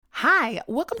Hi,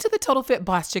 welcome to the Total Fit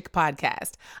Boss Chick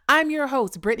podcast. I'm your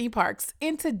host, Brittany Parks,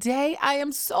 and today I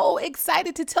am so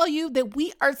excited to tell you that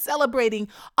we are celebrating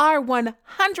our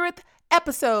 100th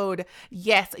episode.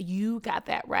 Yes, you got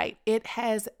that right. It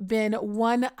has been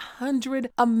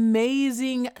 100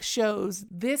 amazing shows.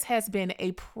 This has been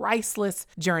a priceless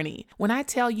journey. When I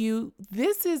tell you,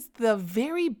 this is the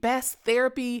very best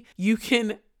therapy you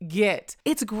can get.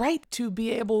 It's great to be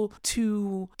able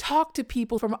to talk to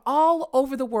people from all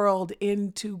over the world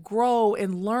and to grow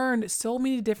and learn so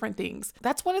many different things.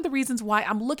 That's one of the reasons why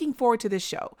I'm looking forward to this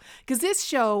show, because this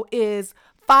show is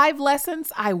 5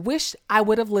 lessons I wish I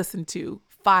would have listened to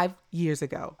 5 years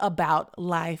ago about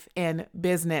life and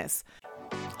business.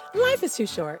 Life is too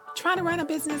short. Trying to run a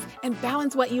business and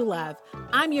balance what you love.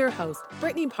 I'm your host,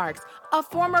 Brittany Parks, a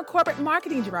former corporate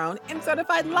marketing drone and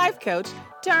certified life coach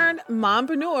turned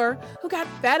mompreneur who got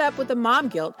fed up with the mom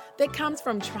guilt that comes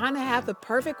from trying to have the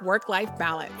perfect work-life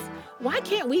balance. Why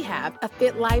can't we have a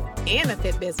fit life and a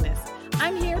fit business?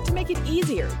 I'm here to make it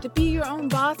easier to be your own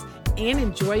boss and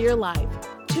enjoy your life.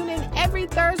 Tune in every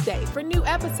Thursday for new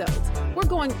episodes. We're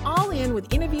going all in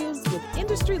with interviews with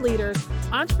industry leaders,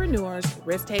 entrepreneurs,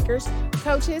 risk takers,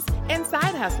 coaches, and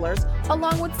side hustlers,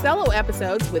 along with solo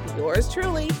episodes with yours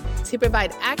truly to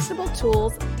provide actionable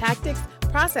tools, tactics,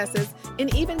 processes,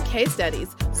 and even case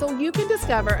studies so you can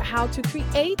discover how to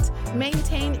create,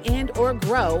 maintain, and or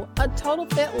grow a total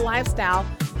fit lifestyle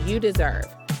you deserve.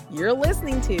 You're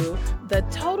listening to the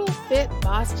Total Fit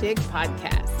Boss Chick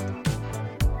podcast.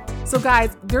 So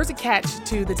guys, there's a catch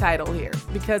to the title here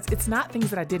because it's not things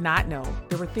that I did not know.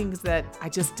 There were things that I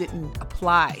just didn't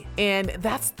apply. And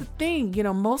that's the thing,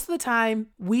 most of the time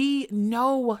we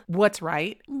know what's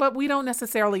right, but we don't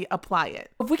necessarily apply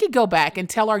it. If we could go back and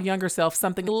tell our younger self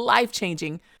something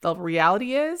life-changing, the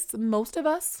reality is most of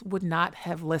us would not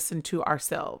have listened to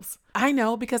ourselves. I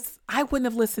know, because I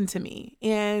wouldn't have listened to me,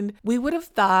 and we would have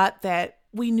thought that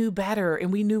we knew better and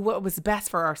we knew what was best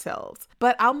for ourselves.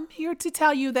 But I'm here to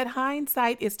tell you that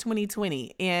hindsight is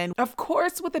 2020. And of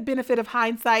course, with the benefit of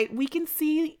hindsight, we can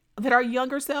see that our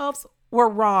younger selves were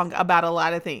wrong about a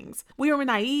lot of things. We were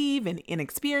naive and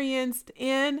inexperienced,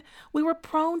 and we were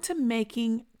prone to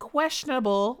making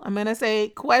questionable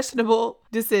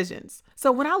decisions.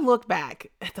 So when I look back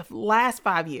at the last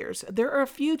 5 years, there are a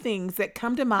few things that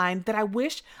come to mind that I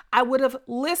wish I would have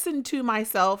listened to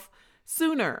myself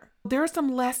sooner. There are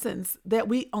some lessons that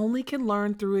we only can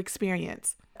learn through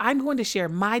experience. I'm going to share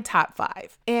my top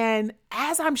 5. And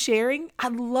as I'm sharing,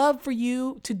 I'd love for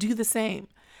you to do the same.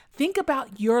 Think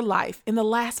about your life in the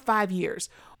last 5 years.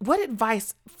 What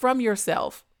advice from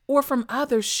yourself or from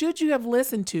others should you have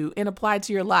listened to and applied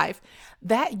to your life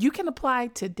that you can apply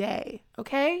today?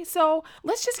 Okay, so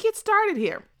let's just get started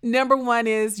here. Number 1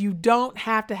 is you don't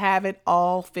have to have it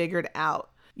all figured out.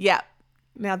 Yeah.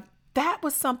 Now, that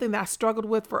was something that I struggled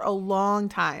with for a long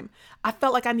time. I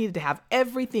felt like I needed to have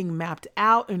everything mapped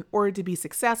out in order to be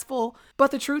successful.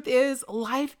 But the truth is,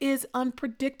 life is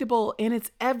unpredictable and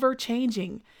it's ever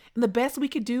changing. And the best we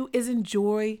could do is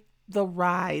enjoy the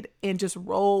ride and just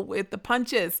roll with the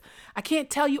punches. I can't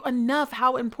tell you enough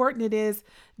how important it is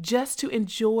just to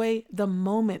enjoy the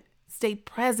moment, stay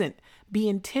present, be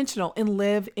intentional, and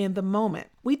live in the moment.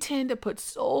 We tend to put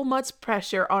so much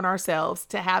pressure on ourselves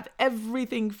to have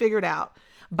everything figured out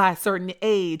by a certain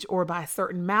age or by a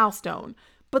certain milestone.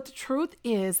 But the truth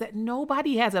is that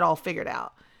nobody has it all figured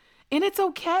out. And it's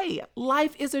okay.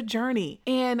 Life is a journey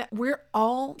and we're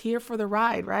all here for the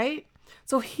ride, right?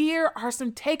 So here are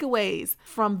some takeaways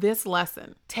from this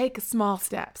lesson. Take small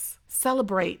steps,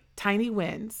 celebrate tiny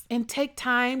wins, and take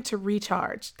time to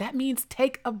recharge. That means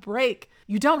take a break.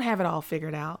 You don't have it all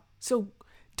figured out. So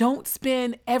don't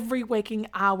spend every waking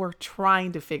hour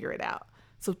trying to figure it out.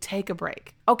 So take a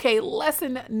break. Okay,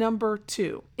 lesson number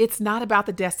 2. It's not about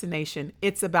the destination.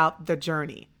 It's about the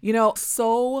journey.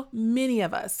 So many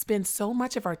of us spend so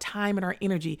much of our time and our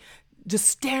energy just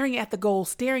staring at the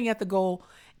goal,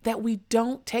 that we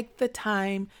don't take the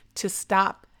time to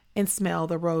stop and smell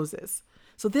the roses.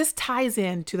 So this ties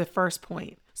into the first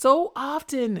point. So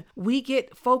often we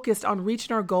get focused on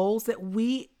reaching our goals that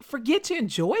we forget to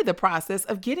enjoy the process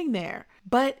of getting there.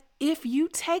 But if you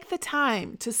take the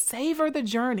time to savor the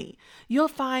journey, you'll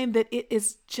find that it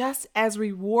is just as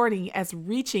rewarding as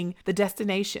reaching the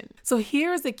destination. So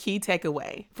here's the key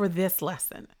takeaway for this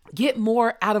lesson. Get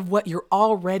more out of what you're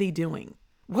already doing.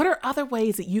 What are other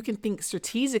ways that you can think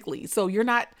strategically so you're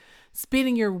not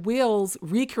spinning your wheels,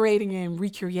 recreating and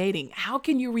recreating? How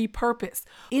can you repurpose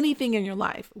anything in your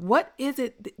life? What is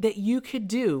it that you could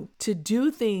do to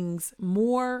do things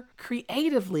more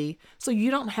creatively so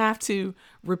you don't have to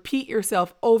repeat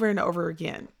yourself over and over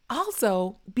again?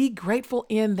 Also, be grateful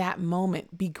in that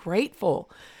moment. Be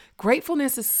grateful.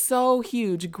 Gratefulness is so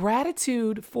huge.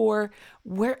 Gratitude for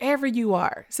wherever you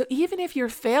are. So even if you're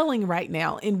failing right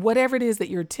now in whatever it is that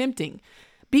you're attempting,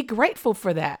 be grateful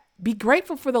for that. Be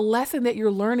grateful for the lesson that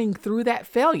you're learning through that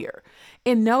failure,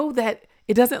 and know that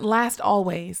it doesn't last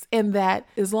always, and that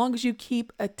as long as you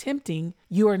keep attempting,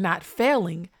 you are not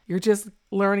failing. You're just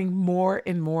learning more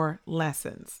and more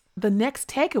lessons. The next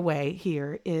takeaway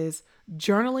here is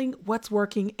journaling what's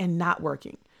working and not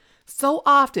working. So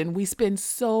often we spend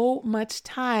so much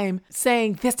time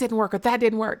saying this didn't work or that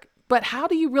didn't work. But how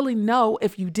do you really know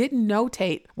if you didn't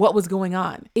notate what was going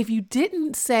on? If you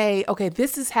didn't say, okay,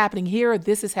 this is happening here or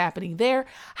this is happening there,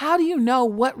 how do you know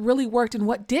what really worked and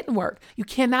what didn't work? You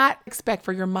cannot expect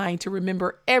for your mind to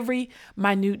remember every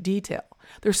minute detail.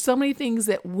 There's so many things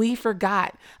that we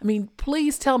forgot. I mean,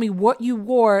 please tell me what you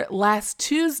wore last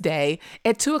Tuesday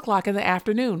at 2:00 in the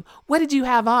afternoon. What did you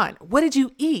have on? What did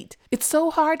you eat? It's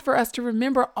so hard for us to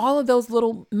remember all of those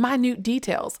little minute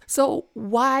details. So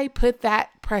why put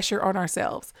that pressure on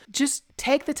ourselves? Just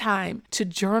take the time to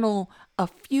journal a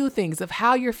few things of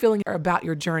how you're feeling about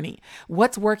your journey,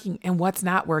 what's working and what's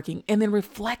not working, and then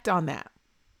reflect on that.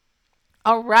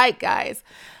 All right, guys.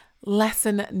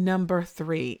 Lesson number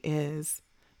 3 is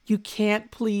you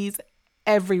can't please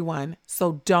everyone,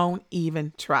 so don't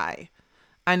even try.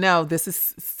 I know this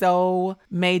is so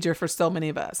major for so many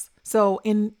of us. So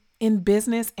in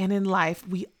business and in life,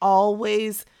 we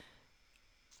always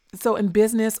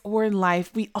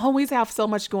have so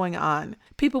much going on.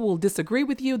 People will disagree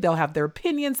with you. They'll have their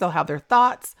opinions. They'll have their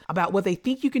thoughts about what they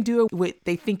think you can do, what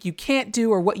they think you can't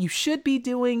do, or what you should be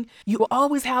doing. You will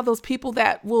always have those people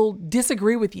that will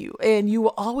disagree with you. And you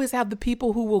will always have the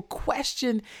people who will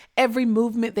question every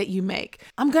movement that you make.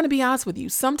 I'm going to be honest with you.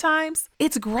 Sometimes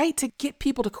it's great to get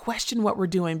people to question what we're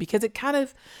doing because it kind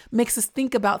of makes us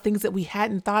think about things that we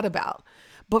hadn't thought about.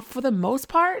 But for the most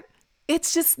part,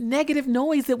 it's just negative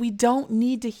noise that we don't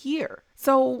need to hear.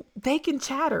 So they can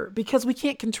chatter because we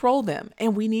can't control them,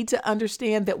 and we need to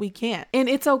understand that we can't. And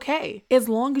it's okay. As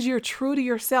long as you're true to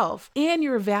yourself and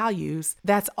your values,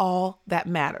 that's all that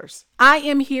matters. I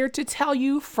am here to tell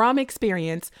you from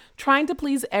experience, trying to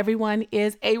please everyone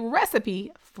is a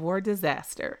recipe for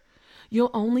disaster.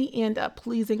 You'll only end up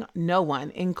pleasing no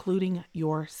one, including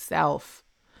yourself.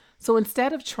 So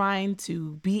instead of trying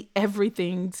to be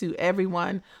everything to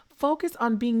everyone, focus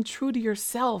on being true to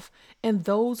yourself and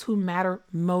those who matter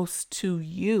most to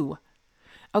you.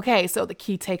 Okay, so the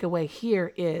key takeaway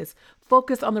here is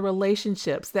focus on the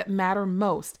relationships that matter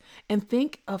most and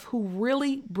think of who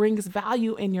really brings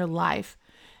value in your life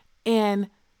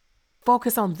and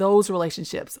focus on those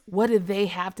relationships. What do they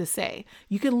have to say?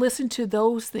 You can listen to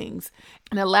those things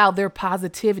and allow their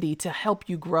positivity to help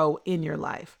you grow in your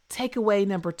life. Takeaway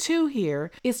number 2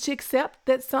 here is to accept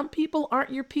that some people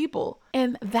aren't your people,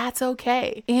 and that's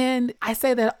okay. And I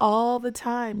say that all the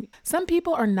time. Some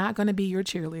people are not going to be your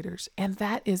cheerleaders, and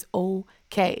that is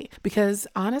okay. Because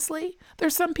honestly,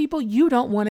 there's some people you don't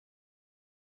want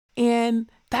to,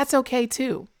 and that's okay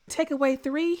too. Takeaway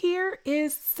 3 here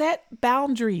is set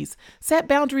boundaries. Set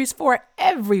boundaries for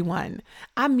everyone.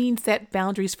 I mean, set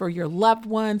boundaries for your loved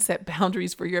ones, set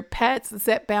boundaries for your pets,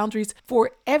 set boundaries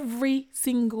for every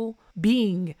single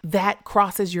being that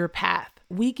crosses your path.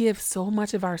 We give so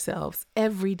much of ourselves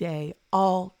every day,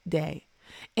 all day.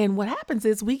 And what happens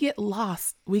is we get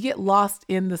lost. We get lost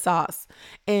in the sauce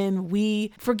and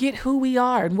we forget who we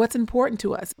are and what's important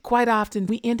to us. Quite often,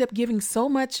 we end up giving so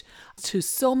much to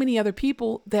so many other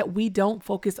people that we don't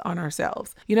focus on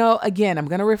ourselves. You know, again, I'm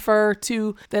going to refer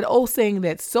to that old saying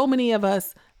that so many of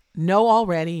us know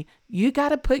already. You got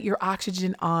to put your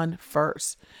oxygen on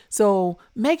first. So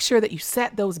make sure that you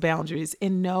set those boundaries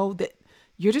and know that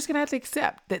you're just going to have to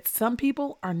accept that some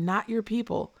people are not your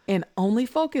people and only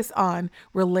focus on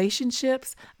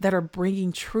relationships that are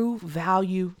bringing true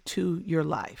value to your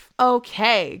life.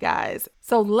 Okay, guys.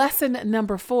 So lesson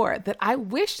number 4 that I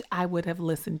wish I would have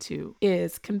listened to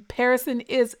is comparison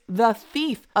is the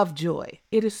thief of joy.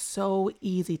 It is so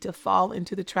easy to fall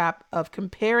into the trap of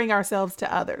comparing ourselves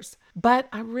to others. But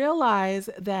I realize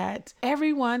that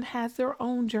everyone has their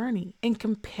own journey, and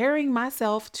comparing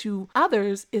myself to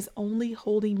others is only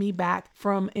holding me back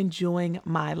from enjoying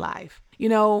my life. You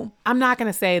know, I'm not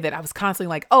going to say that I was constantly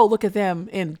like, oh, look at them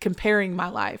and comparing my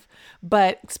life.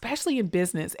 But especially in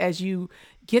business, as you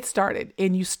get started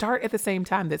and you start at the same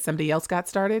time that somebody else got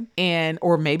started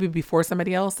or maybe before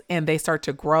somebody else, and they start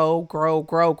to grow,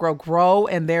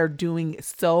 and they're doing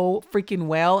so freaking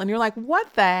well. And you're like,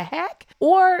 what the heck?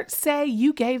 Or say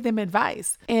you gave them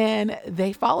advice and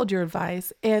they followed your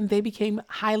advice and they became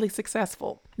highly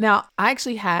successful. Now, I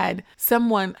actually had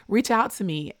someone reach out to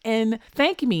me and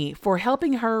thank me for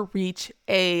helping her reach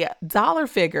a dollar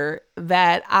figure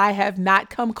that I have not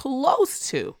come close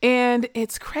to. And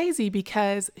it's crazy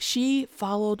because she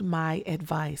followed my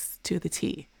advice to the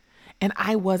T. And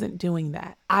I wasn't doing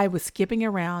that. I was skipping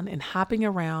around and hopping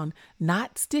around,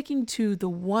 not sticking to the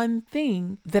one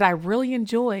thing that I really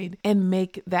enjoyed and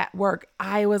make that work.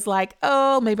 I was like,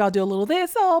 oh, maybe I'll do a little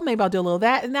this. Oh, maybe I'll do a little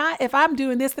that. And if I'm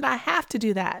doing this, then I have to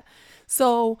do that.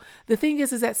 So the thing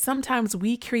is that sometimes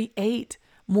we create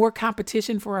more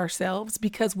competition for ourselves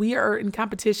because we are in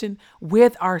competition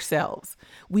with ourselves.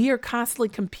 We are constantly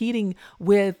competing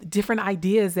with different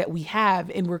ideas that we have,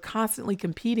 and we're constantly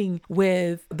competing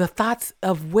with the thoughts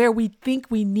of where we think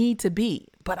we need to be.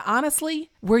 But honestly,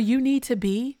 where you need to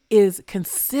be is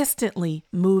consistently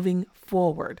moving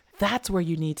forward. That's where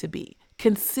you need to be.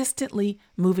 Consistently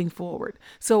moving forward.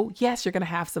 So yes, you're going to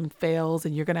have some fails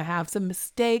and you're going to have some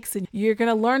mistakes and you're going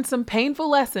to learn some painful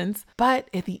lessons. But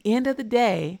at the end of the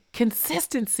day,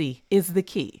 consistency is the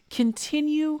key.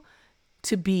 Continue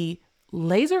to be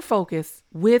laser focused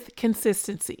with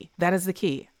consistency. That is the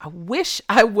key. I wish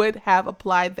I would have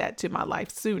applied that to my life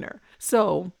sooner.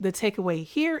 So the takeaway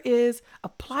here is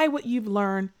apply what you've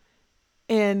learned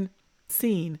and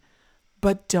seen,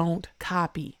 but don't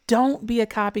copy. Don't be a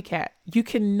copycat. You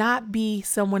cannot be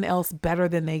someone else better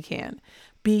than they can.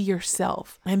 Be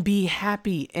yourself and be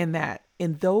happy in that.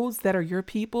 And those that are your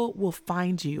people will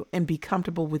find you and be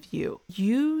comfortable with you.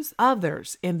 Use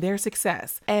others and their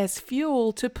success as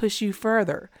fuel to push you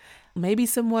further. Maybe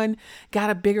someone got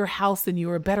a bigger house than you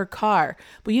or a better car.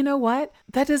 But you know what?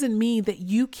 That doesn't mean that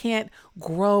you can't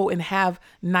grow and have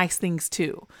nice things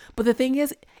too. But the thing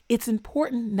is, it's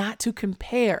important not to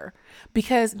compare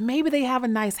because maybe they have a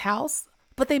nice house,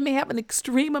 but they may have an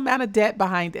extreme amount of debt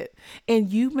behind it.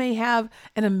 And you may have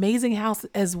an amazing house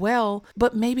as well,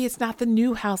 but maybe it's not the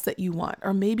new house that you want,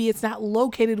 or maybe it's not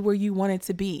located where you want it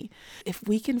to be. If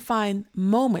we can find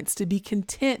moments to be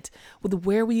content with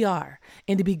where we are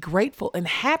and to be grateful and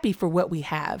happy for what we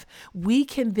have, we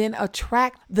can then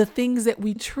attract the things that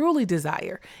we truly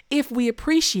desire if we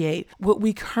appreciate what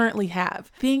we currently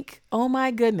have. Think, oh my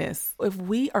goodness, if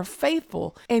we are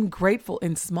faithful and grateful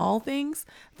in small things,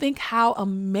 think how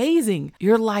amazing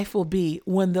your life will be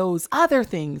when those other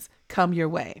things come your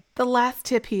way. The last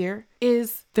tip here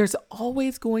is there's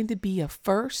always going to be a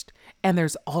first and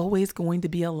there's always going to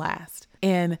be a last.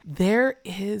 And there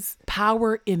is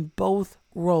power in both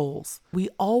roles. We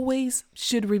always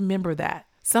should remember that.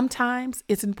 Sometimes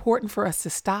it's important for us to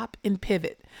stop and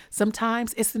pivot.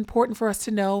 Sometimes it's important for us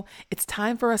to know it's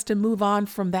time for us to move on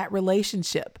from that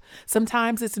relationship.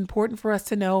 Sometimes it's important for us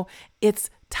to know it's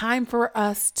time for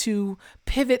us to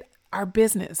pivot our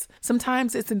business.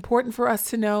 Sometimes it's important for us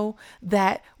to know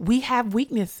that we have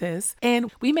weaknesses and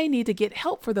we may need to get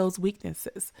help for those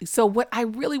weaknesses. So what I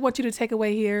really want you to take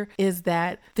away here is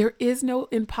that there is no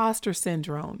imposter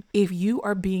syndrome if you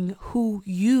are being who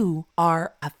you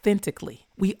are authentically.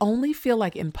 We only feel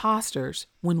like imposters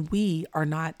when we are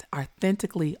not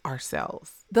authentically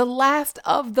ourselves. The last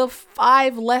of the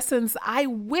 5 lessons I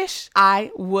wish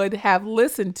I would have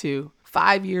listened to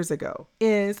 5 years ago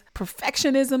is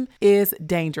perfectionism is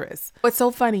dangerous. It's so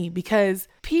funny because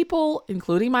people,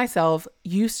 including myself,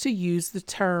 used to use the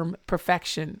term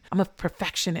perfection. I'm a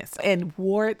perfectionist and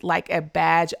wore it like a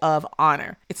badge of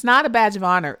honor. It's not a badge of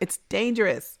honor. It's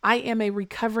dangerous. I am a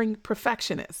recovering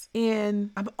perfectionist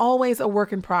and I'm always a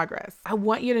work in progress. I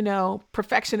want you to know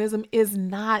perfectionism is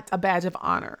not a badge of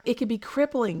honor. It can be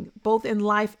crippling both in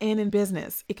life and in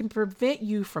business. It can prevent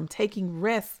you from taking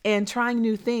risks and trying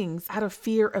new things out of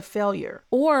fear of failure.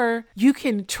 Or you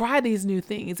can try these new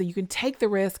things and you can take the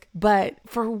risk, but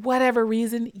for whatever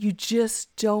reason, you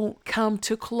just don't come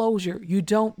to closure. You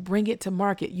don't bring it to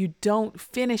market. You don't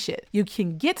finish it. You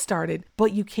can get started,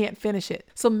 but you can't finish it.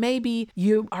 So maybe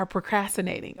you are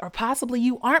procrastinating, or possibly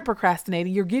you aren't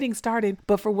procrastinating. You're getting started,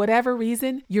 but for whatever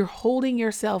reason, you're holding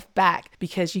yourself back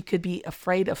because you could be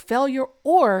afraid of failure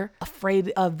or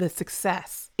afraid of the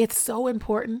success. It's so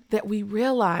important that we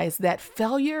realize that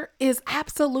failure is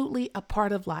absolutely a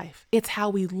part of life. It's how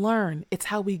we learn. It's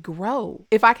how we grow.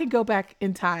 If I could go back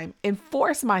in time and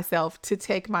force myself to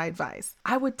take my advice,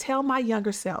 I would tell my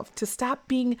younger self to stop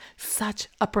being such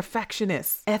a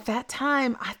perfectionist. At that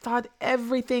time, I thought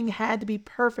everything had to be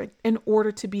perfect in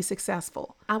order to be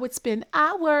successful. I would spend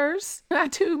hours, I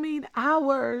do mean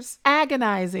hours,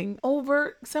 agonizing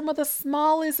over some of the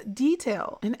smallest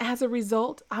detail. And as a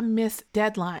result, I missed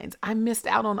deadlines. deadlines. I missed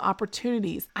out on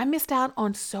opportunities. I missed out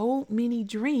on so many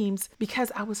dreams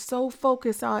because I was so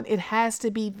focused on it has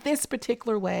to be this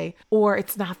particular way or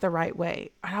it's not the right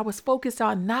way. And I was focused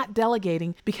on not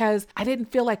delegating because I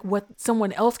didn't feel like what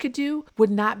someone else could do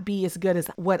would not be as good as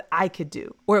what I could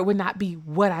do, or it would not be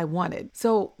what I wanted.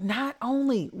 So not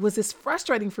only was this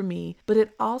frustrating for me, but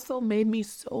it also made me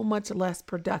so much less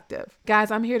productive.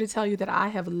 Guys, I'm here to tell you that I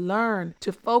have learned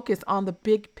to focus on the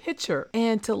big picture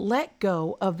and to let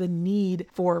go of the need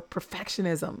for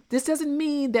perfectionism. This doesn't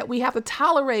mean that we have to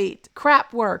tolerate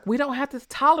crap work. We don't have to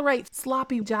tolerate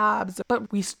sloppy jobs,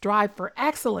 but we strive for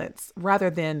excellence rather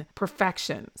than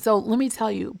perfection. So let me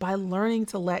tell you, by learning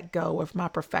to let go of my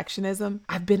perfectionism,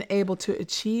 I've been able to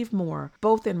achieve more,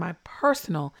 both in my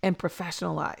personal and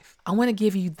professional life. I want to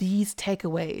give you these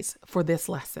takeaways for this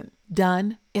lesson.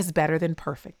 Done is better than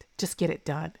perfect. Just get it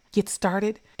done. Get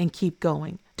started and keep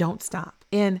going. Don't stop.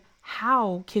 And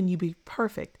how can you be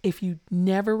perfect if you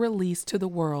never release to the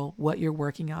world what you're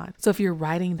working on? So if you're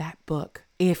writing that book,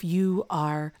 if you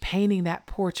are painting that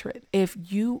portrait, if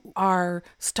you are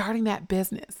starting that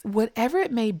business, whatever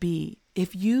it may be,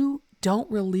 if you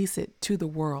don't release it to the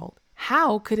world,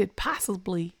 how could it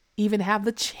possibly even have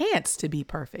the chance to be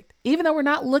perfect? Even though we're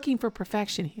not looking for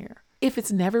perfection here, if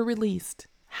it's never released,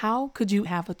 how could you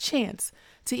have a chance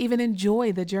to even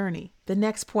enjoy the journey? The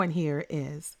next point here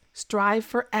is strive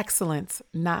for excellence,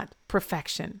 not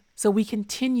perfection. So we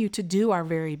continue to do our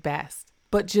very best,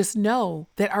 but just know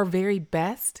that our very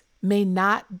best may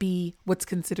not be what's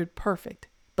considered perfect,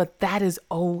 but that is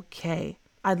okay.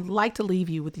 I'd like to leave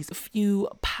you with these few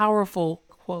powerful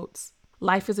quotes.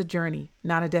 Life is a journey,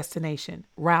 not a destination.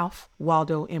 Ralph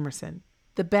Waldo Emerson.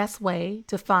 The best way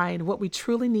to find what we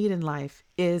truly need in life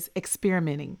is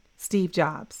experimenting. Steve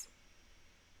Jobs.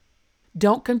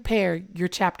 Don't compare your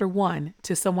chapter 1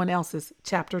 to someone else's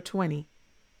chapter 20.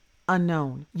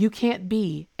 Unknown. You can't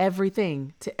be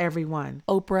everything to everyone.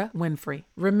 Oprah Winfrey.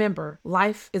 Remember,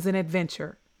 life is an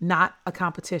adventure, not a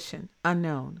competition.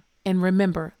 Unknown. And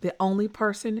remember, the only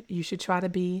person you should try to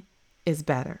be is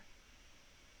better.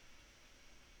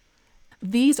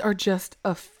 These are just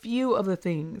a few of the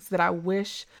things that I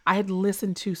wish I had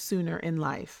listened to sooner in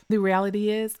life. The reality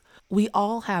is, we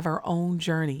all have our own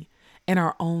journey and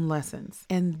our own lessons.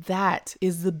 And that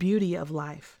is the beauty of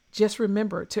life. Just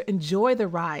remember to enjoy the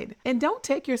ride and don't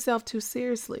take yourself too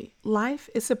seriously. Life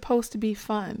is supposed to be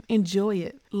fun. Enjoy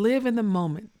it. Live in the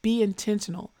moment. Be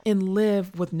intentional and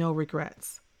live with no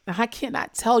regrets. Now, I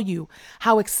cannot tell you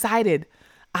how excited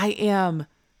I am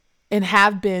and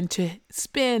have been to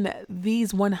spend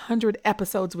these 100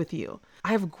 episodes with you. I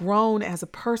have grown as a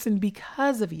person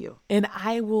because of you, and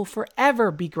I will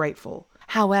forever be grateful.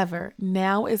 However,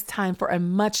 now is time for a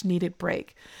much needed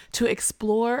break to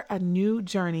explore a new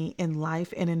journey in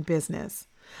life and in business.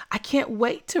 I can't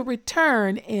wait to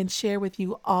return and share with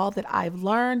you all that I've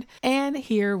learned and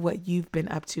hear what you've been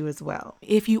up to as well.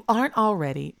 If you aren't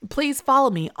already, please follow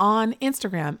me on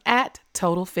Instagram at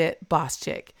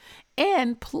TotalFitBossChick.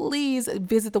 And please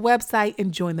visit the website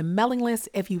and join the mailing list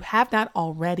if you have not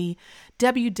already,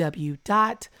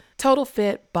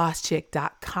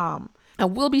 www.totalfitbosschick.com. I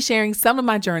will be sharing some of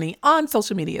my journey on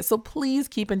social media, so please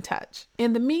keep in touch.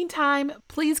 In the meantime,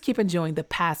 please keep enjoying the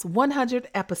past 100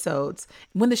 episodes.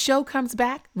 When the show comes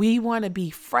back, we want to be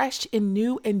fresh and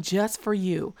new and just for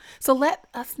you. So let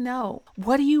us know,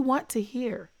 what do you want to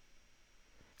hear?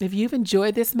 If you've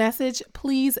enjoyed this message,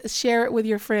 please share it with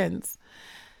your friends.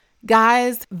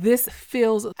 Guys, this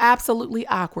feels absolutely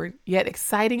awkward, yet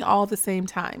exciting all at the same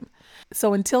time.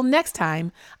 So until next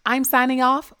time, I'm signing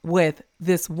off with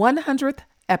this 100th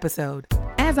episode.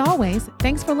 As always,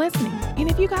 thanks for listening. And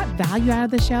if you got value out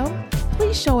of the show,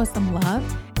 please show us some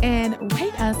love and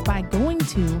rate us by going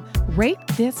to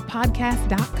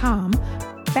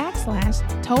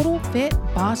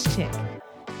ratethispodcast.com/TotalFitBossChick.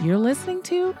 You're listening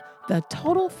to the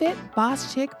Total Fit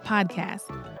Boss Chick podcast.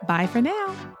 Bye for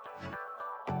now.